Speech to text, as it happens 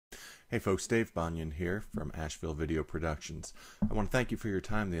Hey folks, Dave Bunyan here from Asheville Video Productions. I want to thank you for your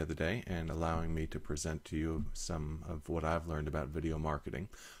time the other day and allowing me to present to you some of what I've learned about video marketing.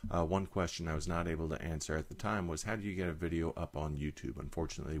 One question I was not able to answer at the time was, how do you get a video up on YouTube?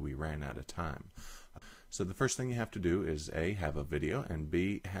 Unfortunately, we ran out of time. So the first thing you have to do is A, have a video, and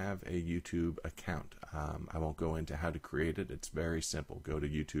B, have a YouTube account. I won't go into how to create it. It's very simple. Go to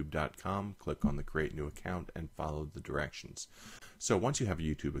youtube.com, click on the create new account, and follow the directions. So once you have a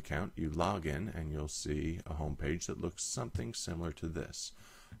YouTube account, you log in and you'll see a home page that looks something similar to this.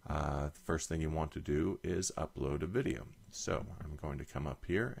 The first thing you want to do is upload a video. So I'm going to come up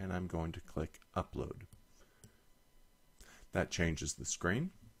here and I'm going to click upload. That changes the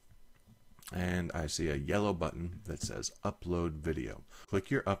screen. And I see a yellow button that says upload video.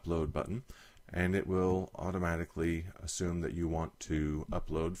 Click your upload button and it will automatically assume that you want to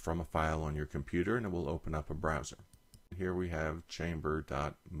upload from a file on your computer, and it will open up a browser. Here we have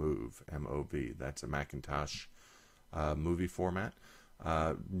chamber.mov, M-O-V. That's a Macintosh movie format.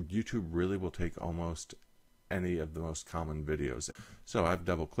 YouTube really will take almost any of the most common videos. So I've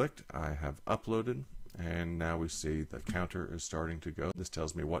double clicked, I have uploaded, and now we see the counter is starting to go. This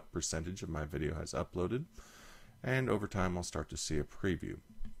tells me what percentage of my video has uploaded, and over time I'll start to see a preview.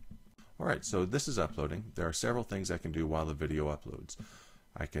 Alright, so this is uploading. There are several things I can do while the video uploads.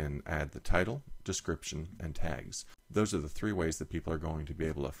 I can add the title, description, and tags. Those are the three ways that people are going to be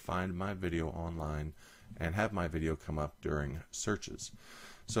able to find my video online and have my video come up during searches.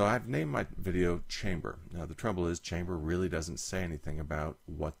 So I've named my video Chamber. Now the trouble is, Chamber really doesn't say anything about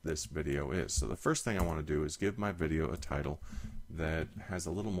what this video is. So the first thing I want to do is give my video a title that has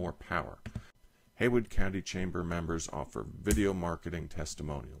a little more power. Haywood County Chamber members offer video marketing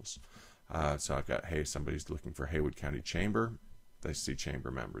testimonials. So I've got, hey, somebody's looking for Haywood County Chamber. They see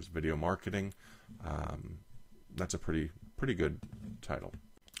Chamber members. Video marketing. That's a pretty good title.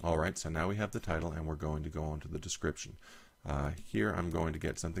 Alright, so now we have the title and we're going to go on to the description. Here I'm going to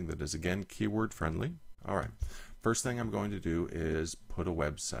get something that is, again, keyword friendly. Alright, first thing I'm going to do is put a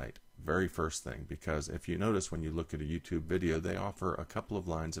website. Very first thing, because if you notice when you look at a YouTube video, they offer a couple of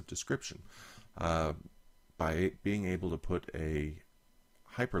lines of description. By being able to put a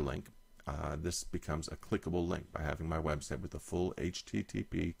hyperlink, this becomes a clickable link. By having my website with the full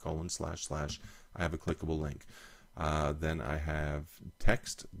http:// I have a clickable link. Then I have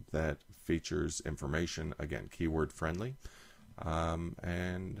text that features information, again, keyword friendly.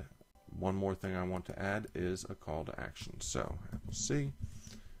 And one more thing I want to add is a call to action. So see,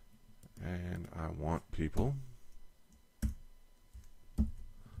 and I want people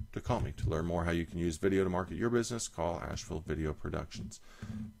to call me to learn more how you can use video to market your business. Call Asheville Video Productions.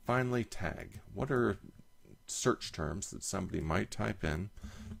 Finally, tag. What are search terms that somebody might type in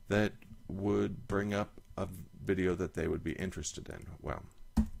that would bring up a video that they would be interested in? Well,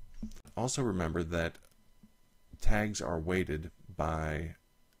 also remember that tags are weighted by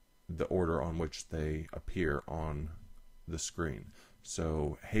the order on which they appear on the screen.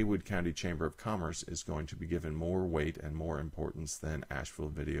 So Haywood County Chamber of Commerce is going to be given more weight and more importance than Asheville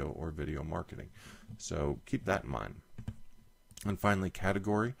Video or video marketing. So keep that in mind. And finally,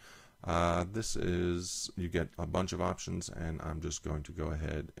 category. This is, you get a bunch of options, and I'm just going to go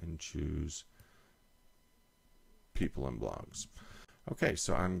ahead and choose people and blogs. Okay,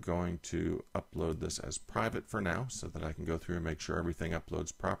 so I'm going to upload this as private for now so that I can go through and make sure everything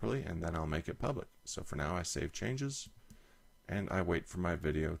uploads properly, and then I'll make it public. So for now I save changes and I wait for my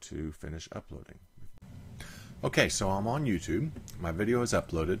video to finish uploading. Okay, so I'm on YouTube. My video is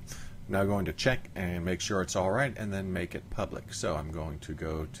uploaded. I'm now going to check and make sure it's alright and then make it public. So I'm going to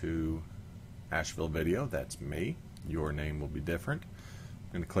go to Asheville Video. That's me. Your name will be different.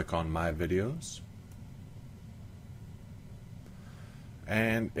 I'm going to click on My Videos.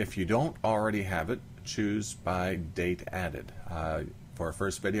 And if you don't already have it, choose by date added. For a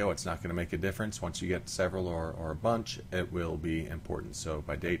first video, it's not going to make a difference. Once you get several or a bunch, it will be important. So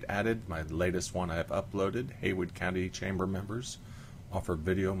by date added, my latest one I have uploaded, Haywood County Chamber members offer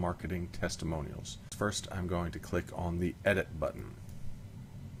video marketing testimonials. First, I'm going to click on the edit button.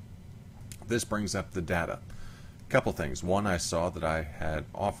 This brings up the data. A couple things. One, I saw that I had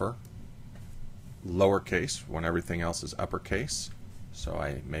offer lowercase when everything else is uppercase. So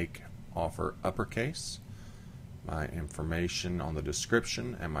I make offer uppercase. My information on the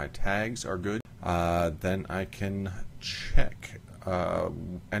description and my tags are good. Then I can check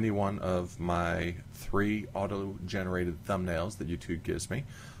any one of my 3 auto-generated thumbnails that YouTube gives me.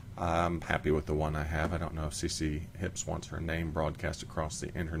 I'm happy with the one I have. I don't know if CC Hips wants her name broadcast across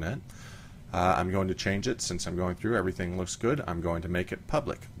the internet. I'm going to change it. Since I'm going through, everything looks good. I'm going to make it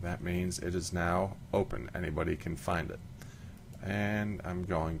public. That means it is now open. Anybody can find it. and I'm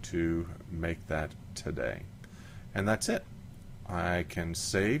going to make that today. And that's it. I can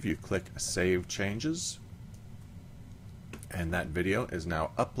save. You click Save Changes, and that video is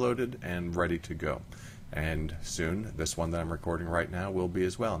now uploaded and ready to go. And soon, this one that I'm recording right now will be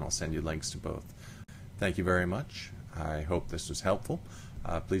as well, and I'll send you links to both. Thank you very much. I hope this was helpful.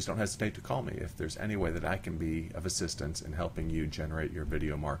 Please don't hesitate to call me if there's any way that I can be of assistance in helping you generate your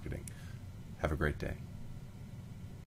video marketing. Have a great day.